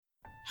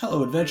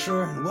Hello,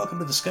 adventurer, and welcome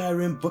to the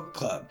Skyrim Book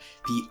Club,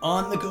 the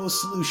on-the-go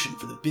solution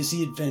for the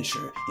busy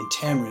adventurer in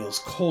Tamriel's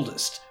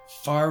coldest,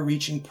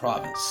 far-reaching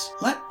province.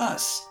 Let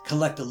us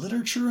collect the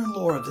literature and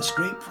lore of this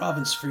great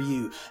province for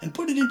you and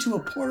put it into a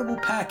portable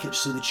package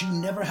so that you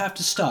never have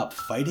to stop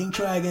fighting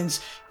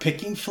dragons,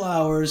 picking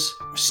flowers,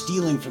 or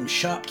stealing from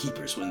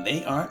shopkeepers when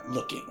they aren't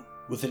looking.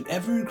 With an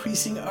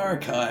ever-increasing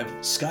archive,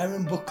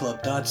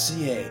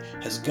 SkyrimBookClub.ca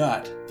has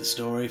got the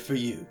story for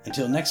you.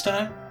 Until next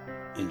time,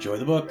 enjoy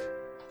the book.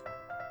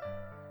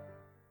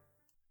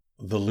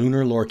 The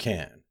Lunar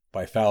Lorkhan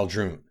by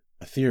Faldrune,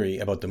 a theory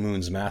about the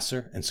moons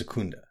Massur and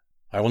Secunda.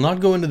 I will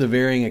not go into the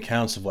varying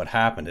accounts of what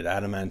happened at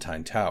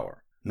Adamantine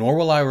Tower, nor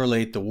will I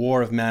relate the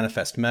war of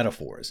manifest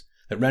metaphors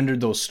that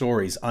rendered those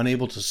stories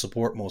unable to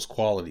support most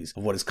qualities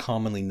of what is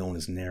commonly known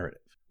as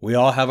narrative. We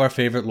all have our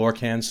favorite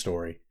Lorkhan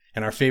story,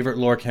 and our favorite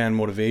Lorkhan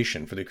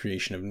motivation for the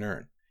creation of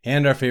Nirn,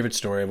 and our favorite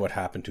story of what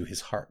happened to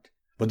his heart.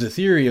 But the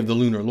theory of the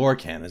Lunar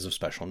Lorkhan is of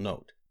special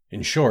note.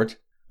 In short,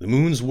 the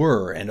moons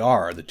were and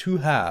are the two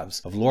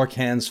halves of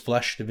Lorkhan's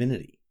flesh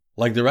divinity.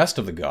 Like the rest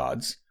of the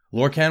gods,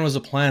 Lorkhan was a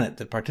planet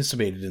that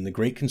participated in the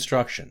Great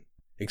Construction,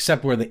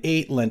 except where the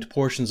eight lent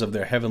portions of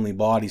their heavenly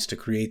bodies to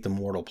create the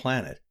mortal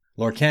planet.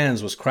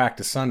 Lorkhan's was cracked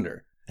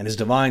asunder, and his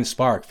divine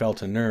spark fell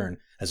to Nirn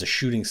as a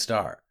shooting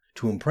star,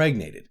 to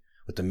impregnate it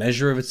with the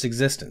measure of its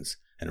existence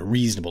and a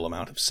reasonable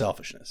amount of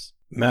selfishness.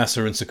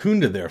 Massur and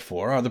Secunda,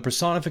 therefore, are the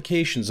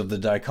personifications of the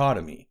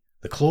dichotomy,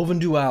 the cloven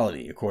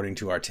duality, according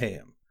to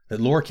Artaeum, that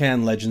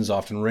Lorkhan legends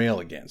often rail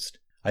against.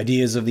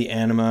 Ideas of the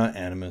anima,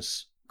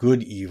 animus,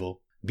 good,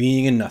 evil,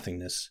 being and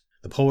nothingness,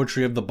 the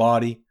poetry of the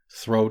body,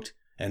 throat,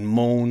 and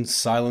moan,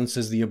 silence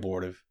as the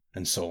abortive,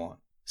 and so on.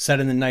 Set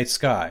in the night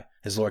sky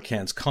as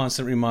Lorkhan's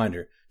constant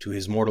reminder to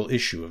his mortal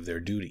issue of their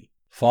duty.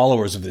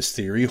 Followers of this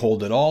theory hold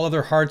that all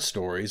other heart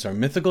stories are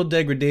mythical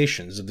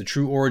degradations of the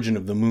true origin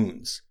of the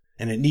moons,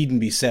 and it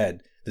needn't be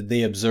said that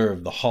they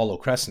observe the hollow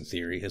crescent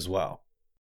theory as well.